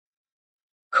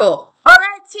Cool. All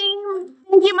right, team.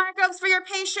 Thank you, Microbes, for your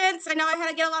patience. I know I had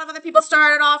to get a lot of other people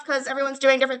started off because everyone's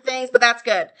doing different things, but that's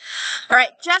good. All right,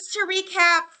 just to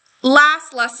recap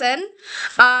last lesson,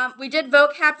 we did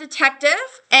vocab detective,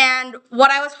 and what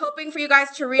I was hoping for you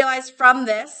guys to realize from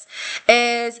this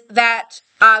is that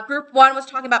group 1 was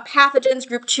talking about pathogens,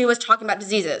 group 2 was talking about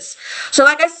diseases. So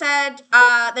like I said,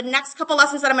 the next couple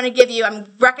lessons that I'm going to give you, I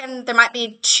reckon there might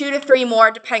be 2 to 3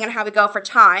 more depending on how we go for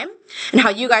time and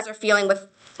how you guys are feeling with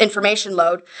information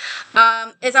load,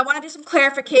 is I want to do some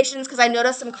clarifications because I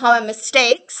noticed some common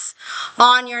mistakes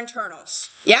on your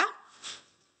internals. Yeah?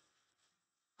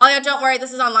 Oh yeah, don't worry,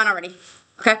 this is online already.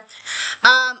 Okay.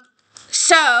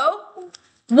 So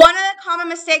one of the common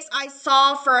mistakes I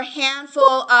saw for a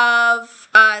handful of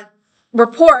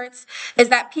reports is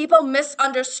that people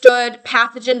misunderstood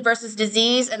pathogen versus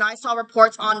disease, and I saw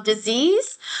reports on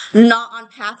disease, not on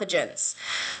pathogens.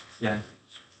 Yeah.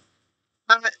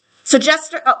 So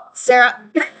just, Sarah,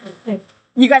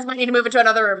 you guys might need to move into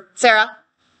another room. Sarah,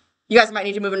 you guys might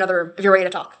need to move in another room if you're ready to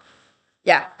talk.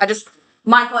 Yeah,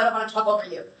 Michael, I don't want to talk over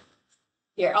you.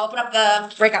 Here, I'll open up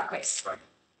the breakout space.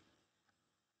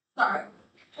 Sorry.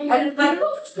 I didn't like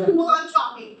while I'm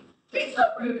talking. It's so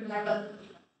rude. All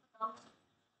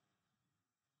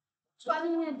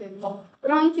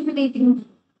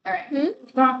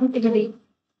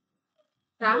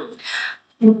right.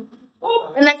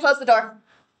 And then close the door.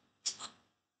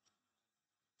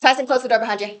 Tyson, close the door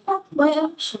behind you. All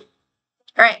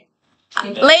right.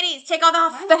 Ladies, take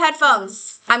off the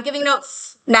headphones. I'm giving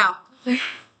notes now. I'm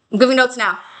giving notes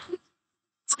now.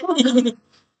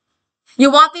 You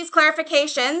want these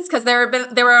clarifications because there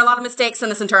were a lot of mistakes in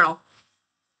this internal.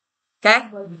 Okay?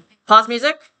 Pause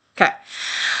music. Okay.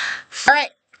 All right.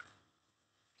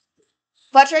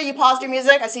 Fletcher, you paused your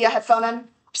music. I see a headphone in.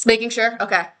 Just making sure.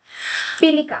 Okay.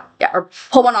 Yeah, or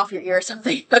pull one off your ear or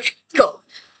something. Okay, cool.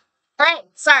 All right,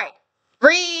 sorry.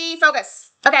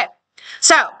 Refocus. Okay,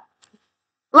 so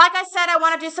like I said, I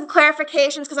want to do some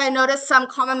clarifications because I noticed some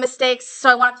common mistakes,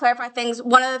 so I want to clarify things.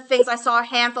 One of the things I saw a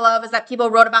handful of is that people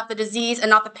wrote about the disease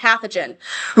and not the pathogen.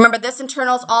 Remember, this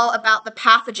internal is all about the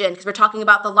pathogen because we're talking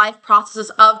about the life processes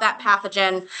of that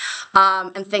pathogen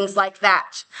and things like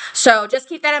that. So just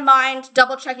keep that in mind.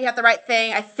 Double check you have the right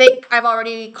thing. I think I've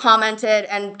already commented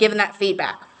and given that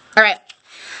feedback. All right.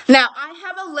 Now, I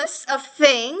have a list of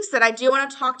things that I do want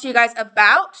to talk to you guys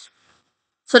about.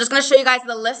 So just going to show you guys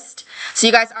the list so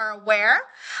you guys are aware.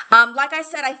 Like I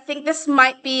said, I think this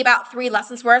might be about 3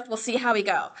 lessons worth. We'll see how we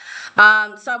go. So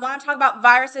I want to talk about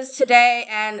viruses today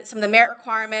and some of the merit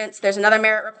requirements. There's another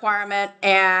merit requirement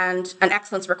and an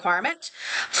excellence requirement.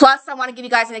 Plus, I want to give you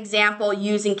guys an example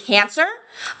using cancer.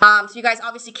 So you guys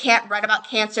obviously can't write about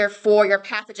cancer for your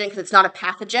pathogen because it's not a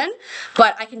pathogen.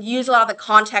 But I can use a lot of the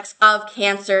context of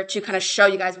cancer to kind of show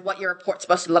you guys what your report's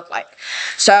supposed to look like.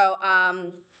 So,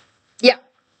 yeah.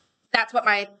 That's what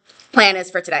my plan is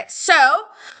for today. So,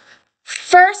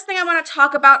 first thing I want to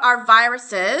talk about are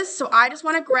viruses. So I just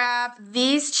want to grab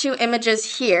these 2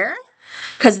 images here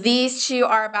because these 2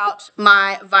 are about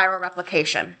my viral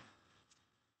replication.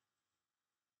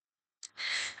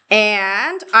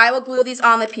 And I will glue these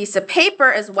on the piece of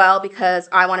paper as well because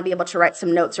I want to be able to write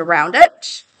some notes around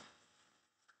it.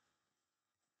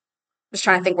 Just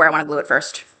trying to think where I want to glue it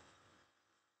first.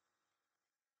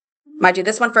 Might do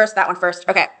this one first, that one first.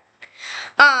 Okay.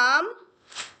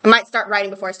 I might start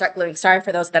writing before I start gluing. Sorry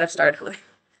for those that have started gluing.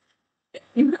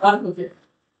 You want to move here.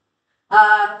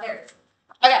 There.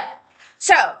 Okay.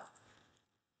 So,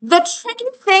 the tricky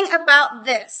thing about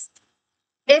this,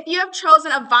 if you have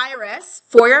chosen a virus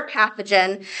for your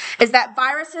pathogen, is that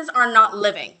viruses are not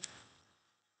living.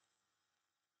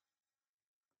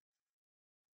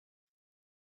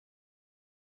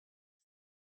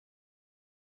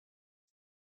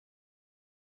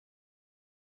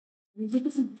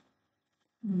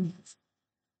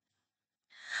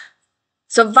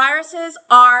 So viruses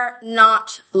are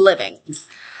not living.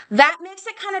 That makes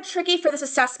it kind of tricky for this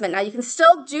assessment. Now you can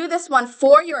still do this one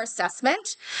for your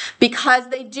assessment because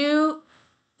they do,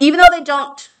 even though they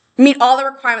don't meet all the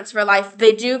requirements for life,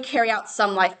 they do carry out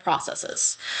some life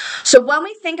processes. So when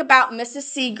we think about Mrs.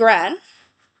 C. Gren,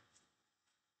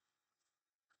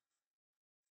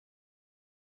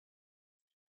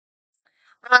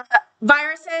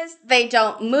 viruses, they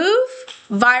don't move.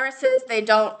 Viruses, they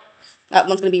don't, that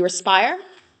one's going to be respire.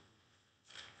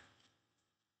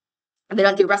 They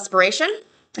don't do respiration,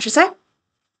 I should say.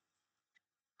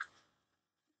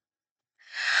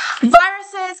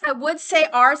 Viruses, I would say,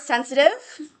 are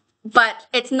sensitive, but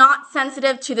it's not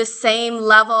sensitive to the same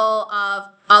level of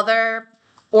other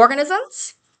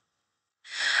organisms.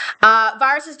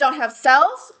 Viruses don't have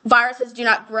cells. Viruses do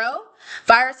not grow.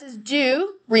 Viruses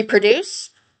do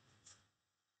reproduce.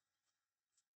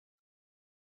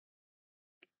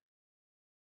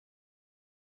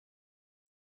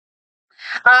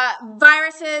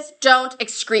 Viruses don't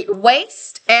excrete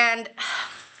waste. And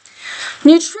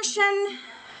nutrition,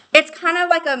 it's kind of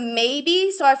like a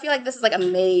maybe. So I feel like this is like a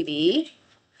maybe.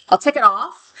 I'll tick it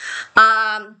off.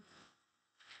 And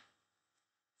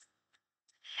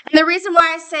the reason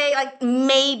why I say like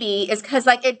maybe is because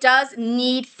like it does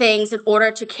need things in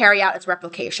order to carry out its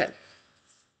replication.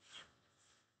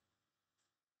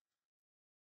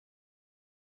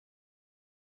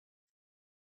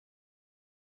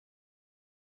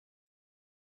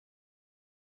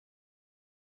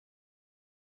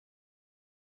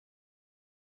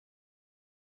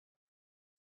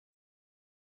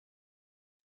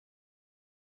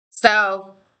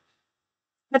 So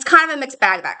it's kind of a mixed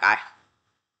bag, that guy.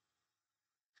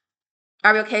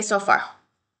 Are we okay so far?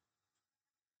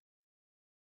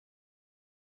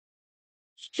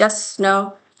 Yes,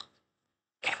 no?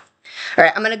 Okay. All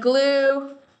right, I'm going to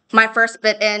glue my first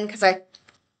bit in because I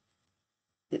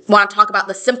want to talk about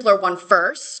the simpler one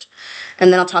first,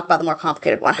 and then I'll talk about the more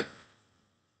complicated one.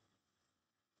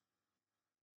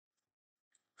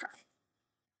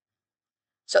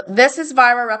 So this is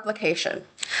viral replication.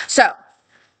 So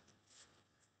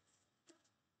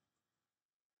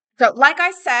like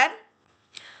I said,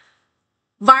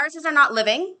 viruses are not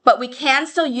living, but we can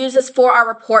still use this for our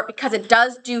report because it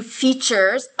does do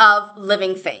features of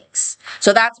living things.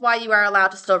 So that's why you are allowed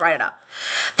to still write it up.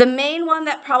 The main one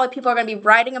that probably people are going to be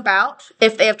writing about,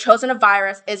 if they have chosen a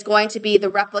virus, is going to be the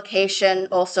replication,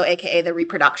 also aka the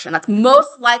reproduction. That's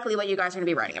most likely what you guys are going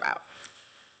to be writing about.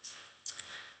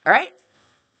 All right?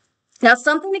 Now,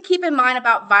 something to keep in mind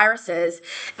about viruses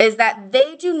is that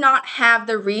they do not have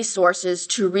the resources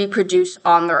to reproduce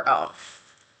on their own.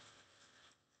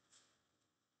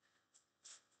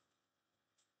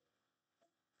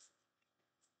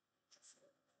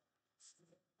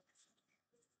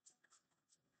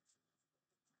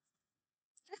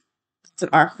 So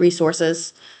our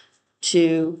resources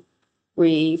to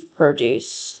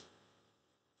reproduce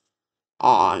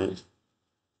on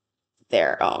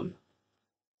their own.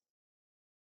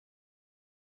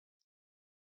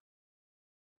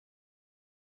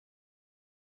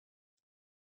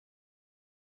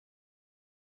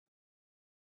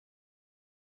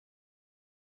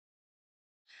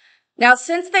 Now,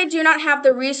 since they do not have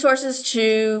the resources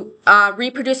to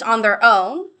reproduce on their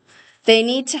own, they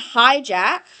need to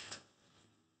hijack.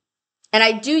 And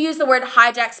I do use the word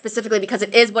hijack specifically because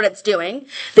it is what it's doing.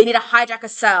 They need to hijack a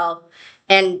cell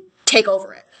and take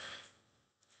over it.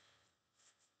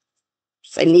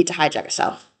 So they need to hijack a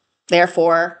cell.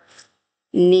 Therefore,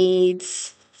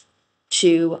 needs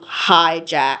to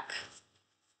hijack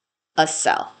a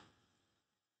cell.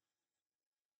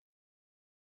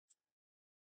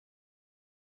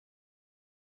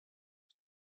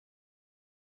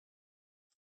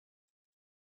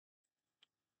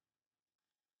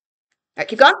 All right,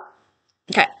 keep going.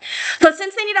 Okay, so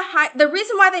since they need the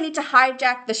reason why they need to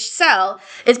hijack the cell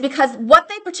is because what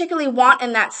they particularly want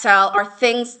in that cell are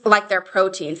things like their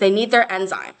proteins. They need their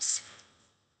enzymes.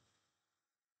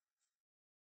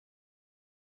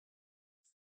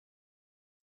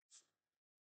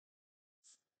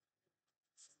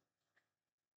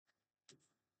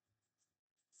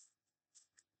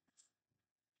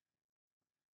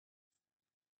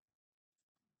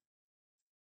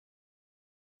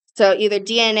 So either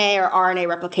DNA or RNA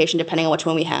replication, depending on which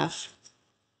one we have.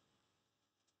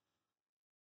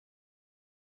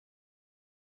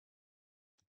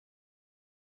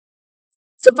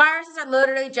 So viruses are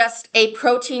literally just a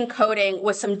protein coating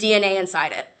with some DNA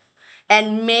inside it.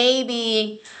 And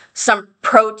maybe some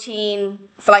protein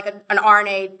for like an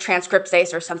RNA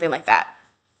transcriptase or something like that.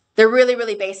 They're really,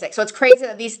 really basic. So it's crazy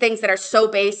that these things that are so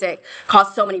basic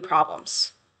cause so many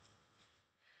problems.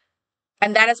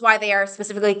 And that is why they are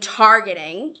specifically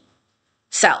targeting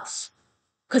cells,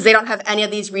 because they don't have any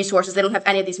of these resources. They don't have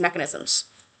any of these mechanisms.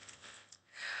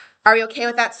 Are we okay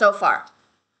with that so far?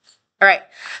 All right,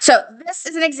 so this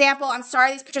is an example. I'm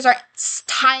sorry these pictures are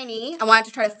tiny. I wanted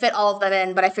to try to fit all of them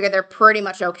in, but I figured they're pretty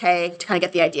much okay to kind of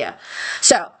get the idea.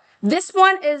 So this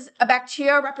one is a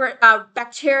bacterial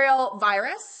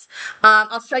virus.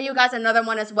 I'll show you guys another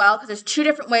one as well because there's two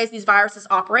different ways these viruses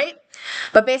operate.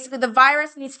 But basically the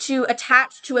virus needs to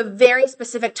attach to a very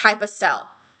specific type of cell.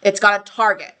 It's got a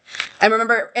target. And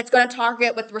remember, it's going to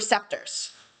target with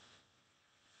receptors.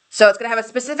 So it's going to have a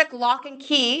specific lock and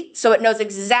key so it knows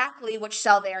exactly which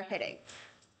cell they are hitting.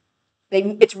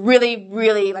 It's really,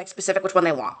 really like specific which one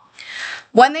they want.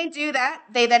 When they do that,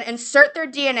 they then insert their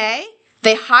DNA,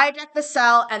 they hijack the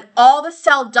cell, and all the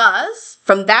cell does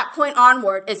from that point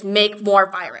onward is make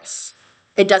more virus.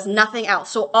 It does nothing else.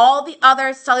 So all the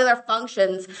other cellular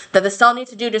functions that the cell needs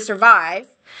to do to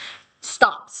survive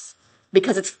stops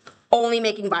because it's only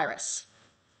making virus.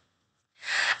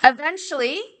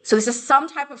 Eventually, so this is some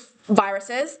type of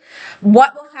viruses,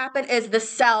 what will happen is the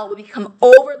cell will become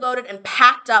overloaded and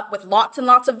packed up with lots and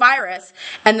lots of virus,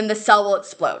 and then the cell will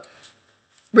explode,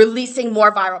 releasing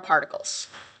more viral particles.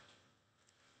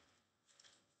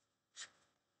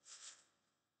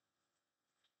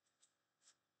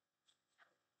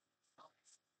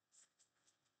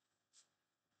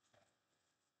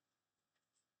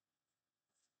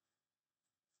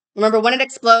 Remember, when it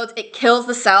explodes, it kills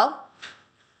the cell.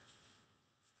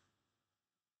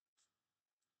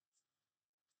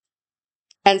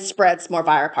 And spreads more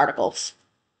viral particles.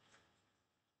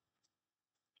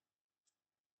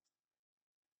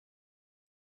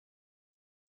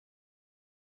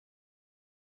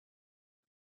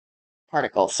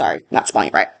 Particles, sorry, not spelling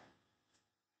it right.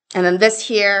 And then this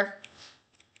here,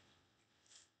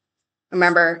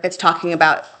 remember, it's talking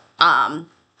about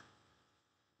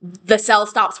the cell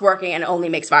stops working and only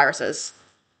makes viruses.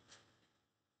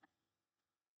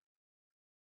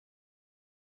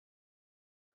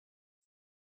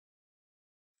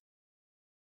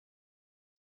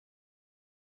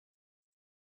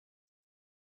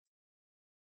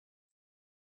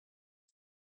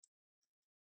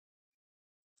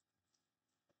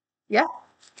 Yeah.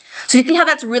 So you see how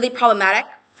that's really problematic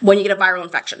when you get a viral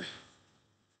infection.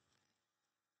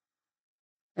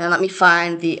 And let me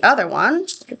find the other one.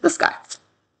 Get this guy. So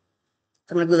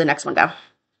I'm going to glue the next one down. All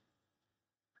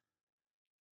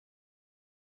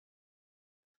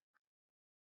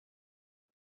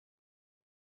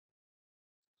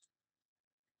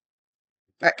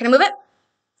right, can I move it?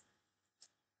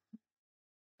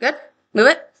 Good. Move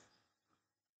it.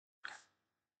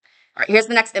 All right, here's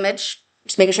the next image.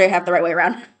 Just making sure you have the right way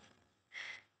around.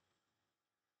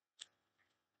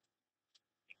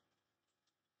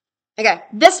 Okay,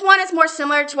 this one is more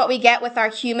similar to what we get with our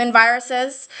human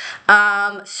viruses.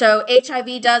 So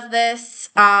HIV does this.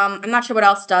 I'm not sure what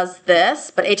else does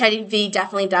this, but HIV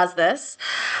definitely does this.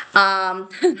 I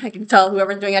can tell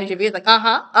whoever's doing HIV is like,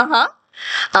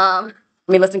 let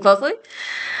me listen closely.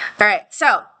 All right,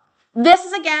 so this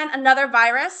is again another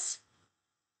virus.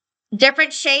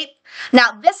 Different shape.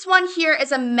 Now, this one here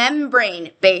is a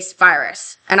membrane-based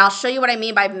virus, and I'll show you what I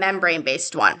mean by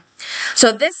membrane-based one.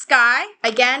 So this guy,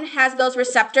 again, has those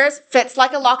receptors, fits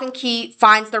like a lock and key,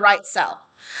 finds the right cell.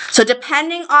 So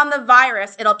depending on the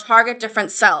virus, it'll target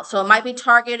different cells. So it might be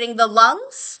targeting the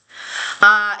lungs.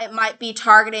 It might be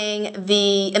targeting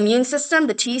the immune system,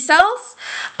 the T cells.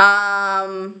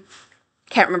 Can't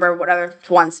remember what other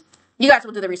ones. You guys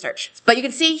will do the research. But you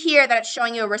can see here that it's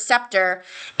showing you a receptor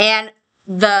and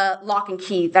the lock and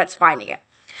key that's finding it.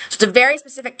 So it's a very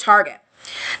specific target.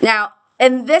 Now,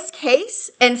 in this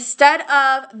case, instead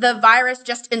of the virus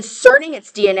just inserting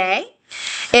its DNA,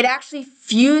 it actually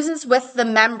fuses with the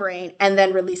membrane and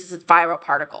then releases its viral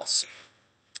particles.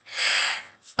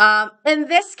 In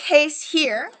this case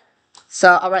here,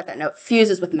 so I'll write that note,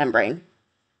 fuses with membrane.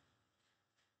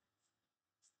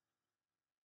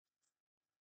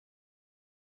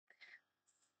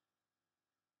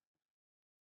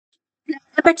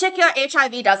 In particular,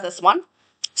 HIV does this one.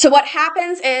 So what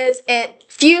happens is it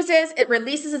fuses, it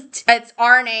releases its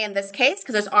RNA in this case,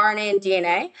 because there's RNA and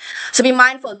DNA. So be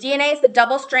mindful, DNA is the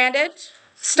double-stranded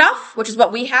stuff, which is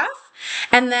what we have.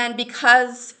 And then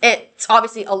because it's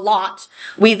obviously a lot,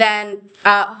 we then,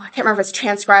 I can't remember if it's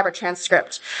transcribe or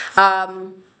transcript.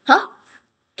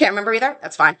 Can't remember either?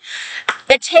 That's fine.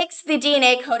 It takes the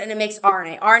DNA code and it makes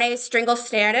RNA. RNA is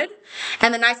single-stranded.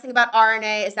 And the nice thing about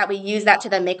RNA is that we use that to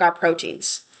then make our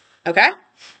proteins. Okay?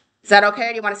 Is that okay, or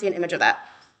do you want to see an image of that?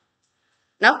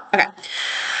 No? Okay.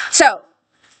 So,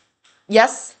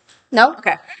 yes? No?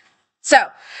 Okay. So,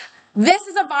 this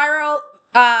is a viral,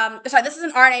 this is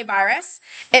an RNA virus.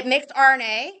 It makes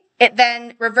RNA. It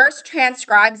then reverse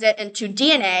transcribes it into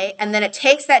DNA, and then it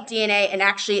takes that DNA and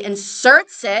actually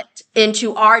inserts it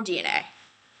into our DNA.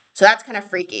 So that's kind of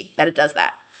freaky that it does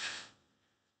that.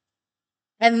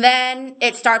 And then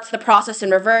it starts the process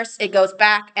in reverse. It goes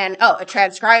back and, it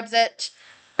transcribes it,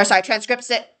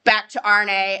 transcripts it back to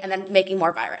RNA and then making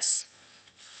more virus.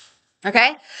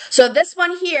 Okay? So this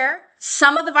one here,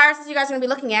 some of the viruses you guys are going to be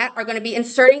looking at are going to be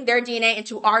inserting their DNA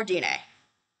into our DNA,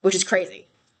 which is crazy.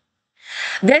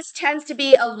 This tends to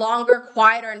be a longer,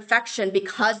 quieter infection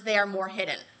because they are more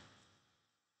hidden.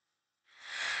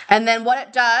 And then what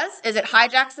it does is it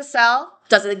hijacks the cell,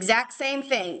 does the exact same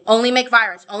thing. Only make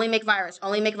virus, only make virus,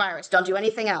 only make virus. Don't do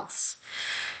anything else.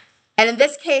 And in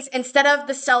this case, instead of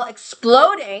the cell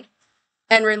exploding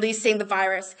and releasing the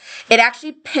virus, it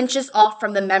actually pinches off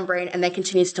from the membrane and then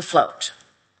continues to float.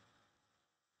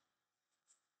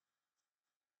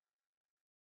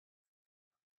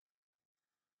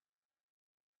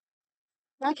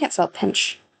 I can't spell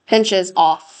pinch. Pinches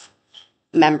off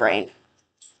membrane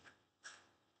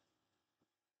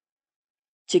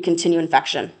to continue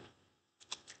infection.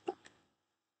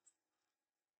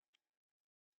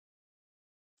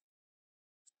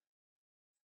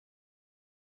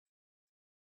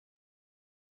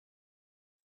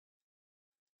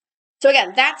 So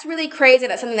again, that's really crazy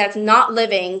that something that's not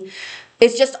living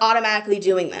is just automatically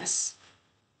doing this.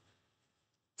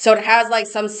 So it has like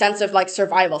some sense of like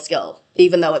survival skill,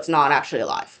 even though it's not actually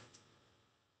alive.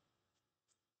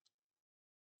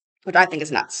 Which I think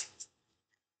is nuts.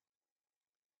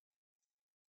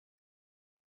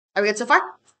 Are we good so far? All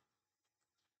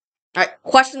right,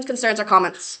 questions, concerns, or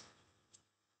comments?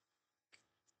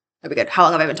 Are we good? How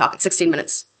long have I been talking? 16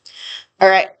 minutes. All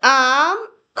right,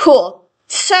 cool.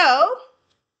 So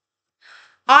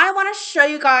I want to show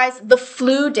you guys the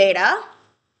flu data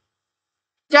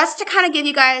just to kind of give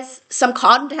you guys some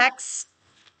context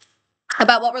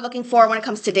about what we're looking for when it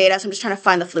comes to data. So I'm just trying to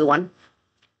find the flu one.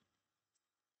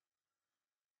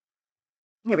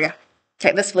 Here we go.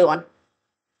 Okay, this flu one.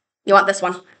 You want this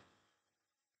one?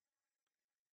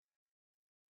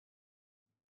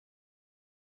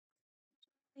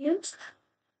 Yes.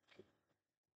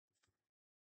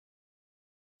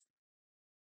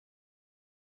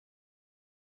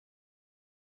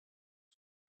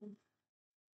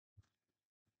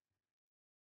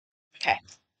 Okay.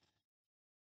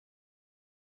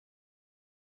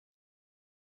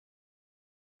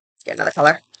 Let's get another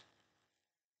color.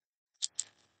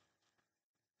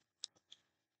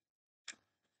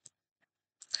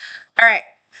 All right.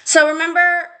 So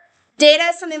remember, data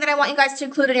is something that I want you guys to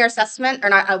include in your assessment, or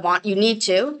not I want, you need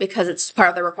to, because it's part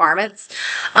of the requirements.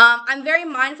 I'm very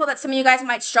mindful that some of you guys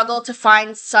might struggle to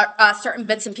find certain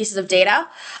bits and pieces of data.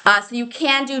 So you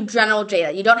can do general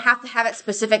data. You don't have to have it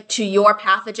specific to your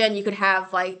pathogen. You could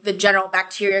have like the general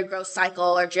bacteria growth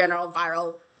cycle or general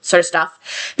viral sort of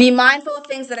stuff. Be mindful of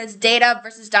things that is data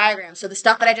versus diagrams. So the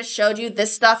stuff that I just showed you,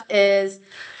 this stuff is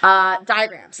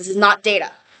diagrams. This is not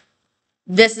data.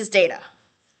 This is data.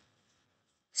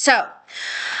 So,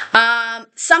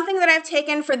 something that I've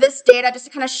taken for this data, just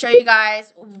to kind of show you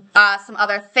guys some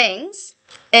other things,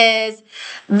 is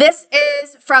this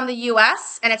is from the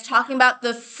US, and it's talking about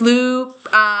the flu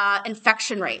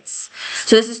infection rates.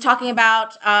 So this is talking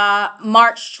about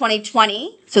March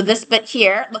 2020. So this bit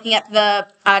here, looking at the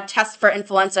test for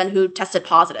influenza and who tested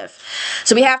positive.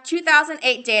 So we have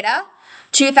 2008 data.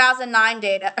 2009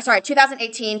 data, sorry,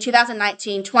 2018,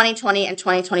 2019, 2020, and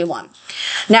 2021.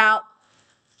 Now,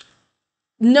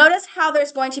 notice how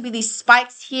there's going to be these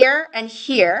spikes here,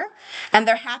 and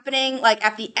they're happening like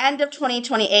at the end of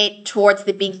 2028 towards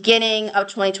the beginning of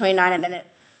 2029, and then it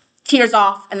teeters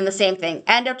off, and then the same thing,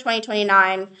 end of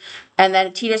 2029, and then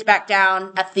it teeters back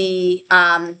down at the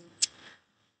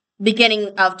beginning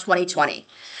of 2020.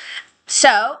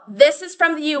 So this is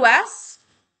from the US.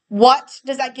 What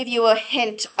does that give you a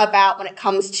hint about when it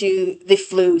comes to the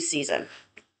flu season?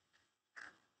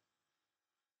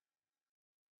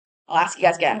 I'll ask you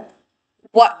guys again.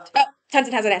 What? Oh,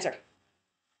 Tenzin has an answer.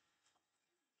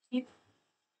 Are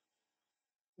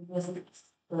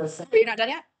you not done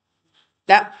yet?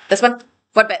 No? This one?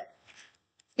 What bit?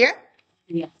 Here?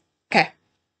 Yeah. Okay.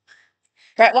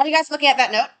 All right, while you guys are looking at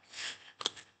that note,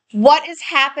 what is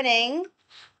happening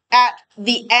at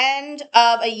the end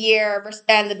of a year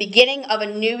and the beginning of a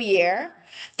new year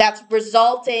that's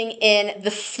resulting in the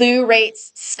flu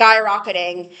rates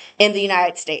skyrocketing in the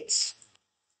United States?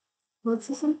 Cold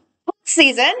season? Cold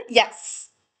season, yes.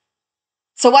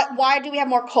 So why do we have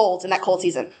more colds in that cold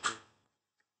season?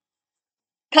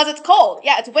 Because it's cold.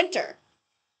 Yeah, it's winter.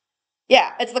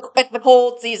 Yeah, it's the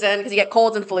cold season because you get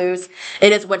colds and flus.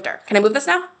 It is winter. Can I move this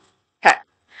now? Okay.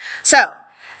 So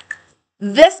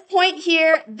this point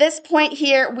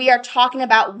here, we are talking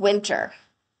about winter.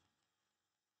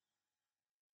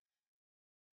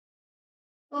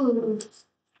 Ooh.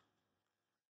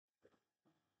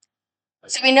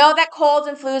 So we know that colds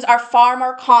and flus are far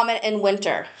more common in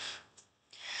winter.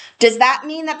 Does that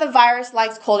mean that the virus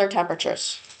likes colder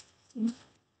temperatures?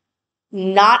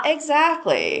 Not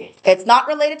exactly. It's not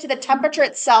related to the temperature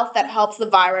itself that helps the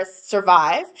virus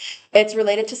survive. It's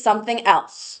related to something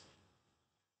else.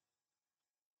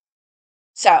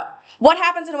 So, what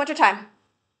happens in wintertime?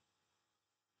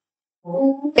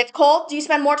 It's cold. Do you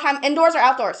spend more time indoors or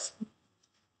outdoors?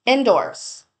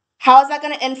 Indoors. How is that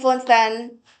going to influence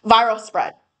then viral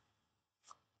spread?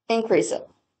 Increase it.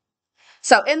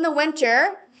 So in the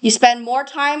winter, you spend more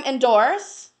time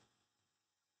indoors.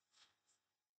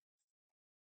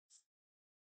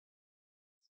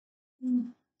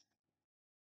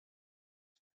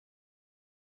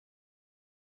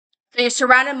 So you're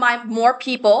surrounded by more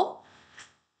people.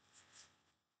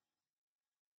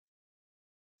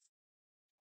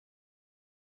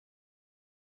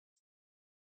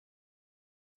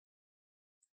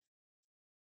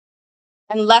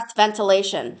 And less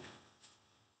ventilation.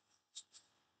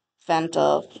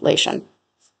 Ventilation.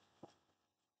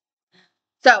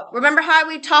 So remember how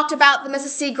we talked about the Mrs.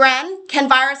 C. Gren? Can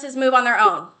viruses move on their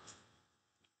own?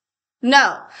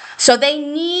 No. So they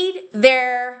need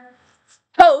their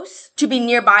hosts to be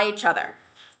nearby each other.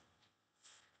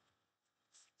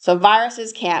 So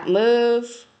viruses can't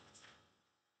move.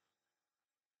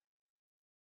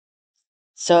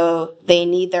 So they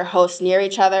need their hosts near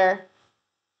each other.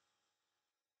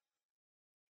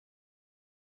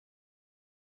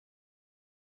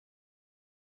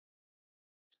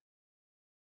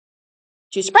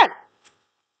 To spread.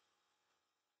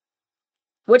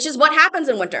 Which is what happens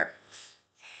in winter.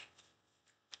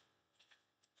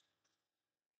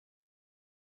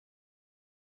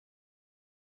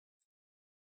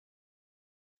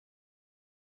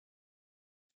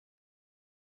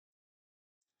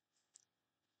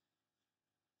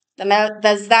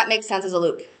 Does that make sense as a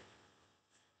loop?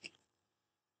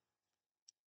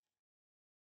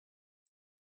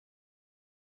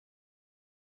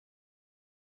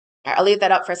 All right, I'll leave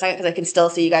that up for a second because I can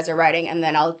still see you guys are writing, and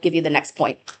then I'll give you the next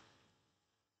point.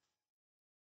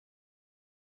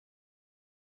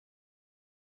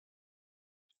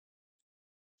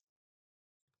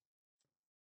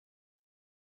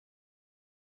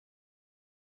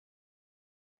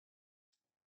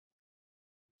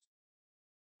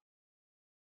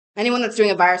 Anyone that's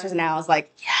doing a virus now is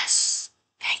like, yes,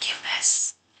 thank you,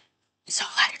 Miss. I'm so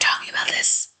glad you're talking about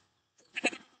this.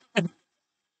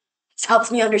 This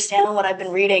helps me understand what I've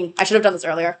been reading. I should have done this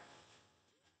earlier,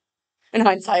 in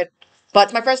hindsight. But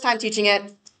it's my first time teaching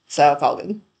it, so it's all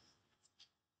good.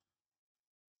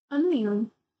 Hmm?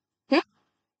 All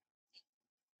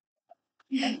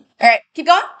right, keep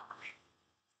going.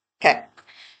 Okay.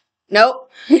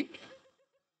 Nope.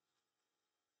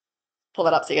 Pull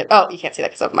that up so you get. Oh, you can't see that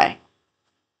because of my.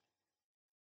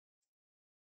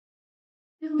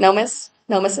 No, miss.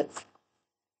 No, miss it.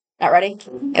 Not ready.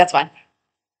 Yeah, that's fine.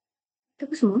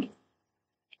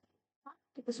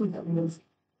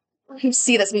 You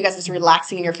see this, and you guys are just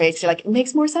relaxing in your face. You're like, it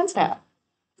makes more sense now.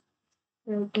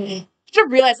 Okay. I should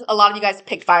have realized a lot of you guys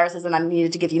picked viruses, and I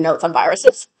needed to give you notes on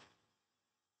viruses.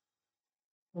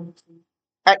 All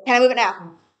right, can I move it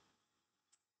now?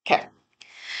 Okay.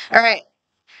 All right.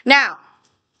 Now,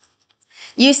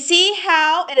 you see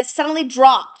how it has suddenly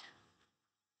dropped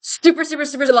super, super,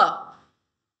 super low.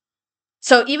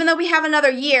 So even though we have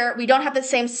another year, we don't have the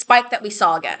same spike that we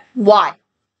saw again. Why?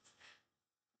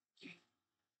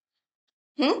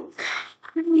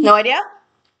 No idea?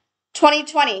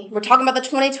 2020. We're talking about the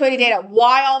 2020 data.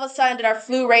 Why all of a sudden did our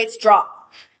flu rates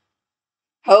drop?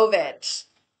 COVID.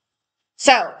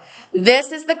 So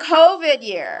this is the COVID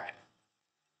year.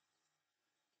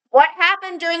 What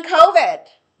happened during COVID?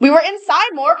 We were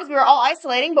inside more because we were all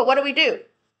isolating, but what did we do?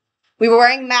 We were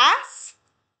wearing masks.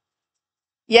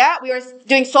 Yeah, we were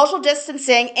doing social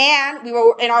distancing, and we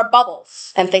were in our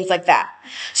bubbles and things like that.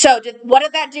 So what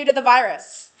did that do to the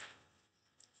virus?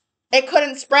 It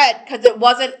couldn't spread because it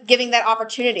wasn't giving that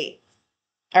opportunity.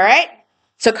 All right?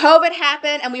 So COVID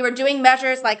happened, and we were doing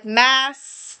measures like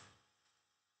masks,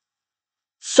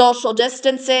 social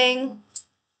distancing,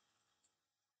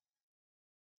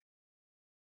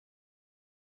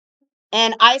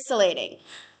 and isolating.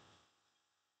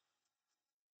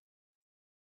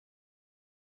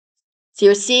 So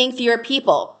you're seeing fewer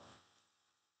people.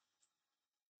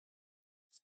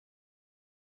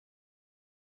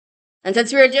 And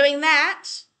since we were doing that,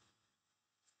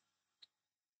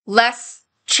 less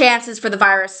chances for the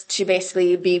virus to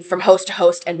basically be from host to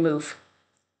host and move.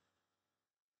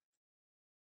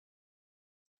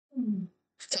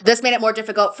 So this made it more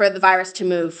difficult for the virus to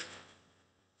move.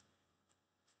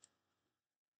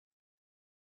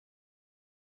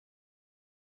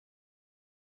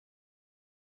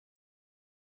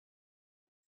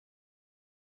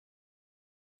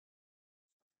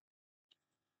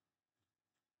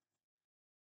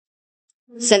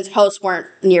 Since hosts weren't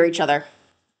near each other.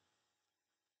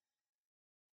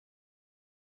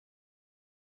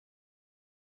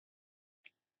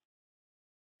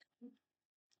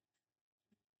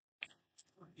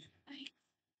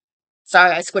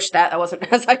 Sorry, I squished that. That wasn't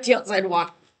as ideal as I'd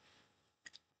want.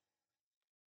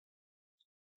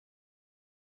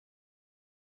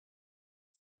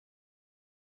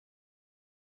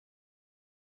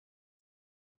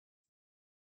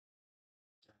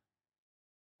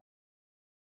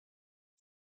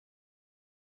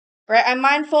 Right, I'm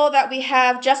mindful that we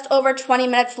have just over 20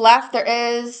 minutes left.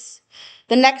 The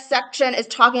next section is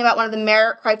talking about one of the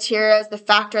merit criteria, the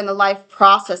factor in the life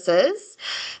processes.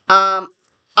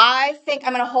 I think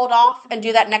I'm going to hold off and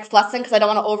do that next lesson because I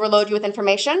don't want to overload you with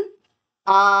information.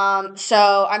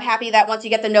 So I'm happy that once you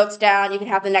get the notes down, you can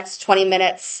have the next 20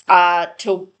 minutes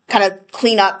to kind of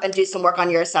clean up and do some work on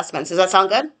your assessments. Does that sound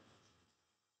good?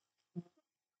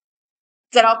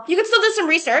 Is that all? You can still do some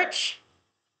research.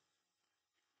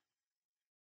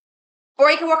 Or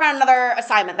you can work on another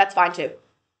assignment. That's fine too.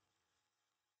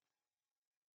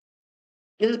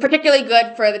 This is particularly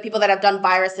good for the people that have done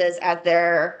viruses as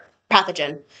their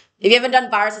pathogen. If you haven't done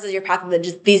viruses as your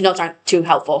pathogen, these notes aren't too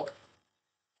helpful.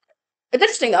 It's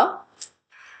interesting though.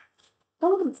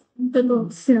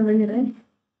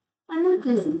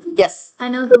 Yes. I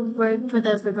know the word for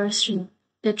the reverse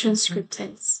the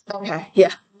transcriptase. Okay,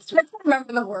 yeah. I can't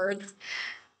remember the words.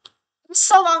 It was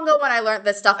so long ago when I learned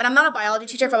this stuff, and I'm not a biology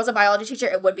teacher. If I was a biology teacher,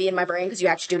 it would be in my brain because you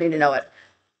actually do need to know it.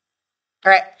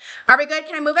 All right. Are we good?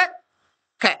 Can I move it?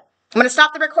 Okay. I'm going to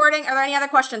stop the recording. Are there any other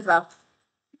questions, though?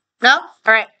 No?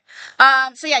 All right.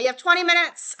 So, yeah, you have 20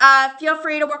 minutes. Feel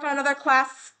free to work on another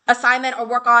class assignment or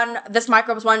work on this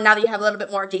microbes one now that you have a little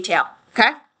bit more detail.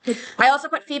 Okay? I also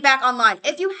put feedback online.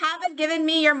 If you haven't given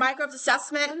me your microbes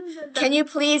assessment, can you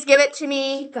please give it to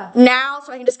me now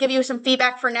so I can just give you some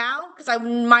feedback for now? Because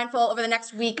I'm mindful over the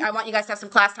next week, I want you guys to have some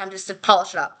class time just to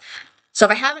polish it up. So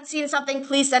if I haven't seen something,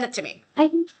 please send it to me.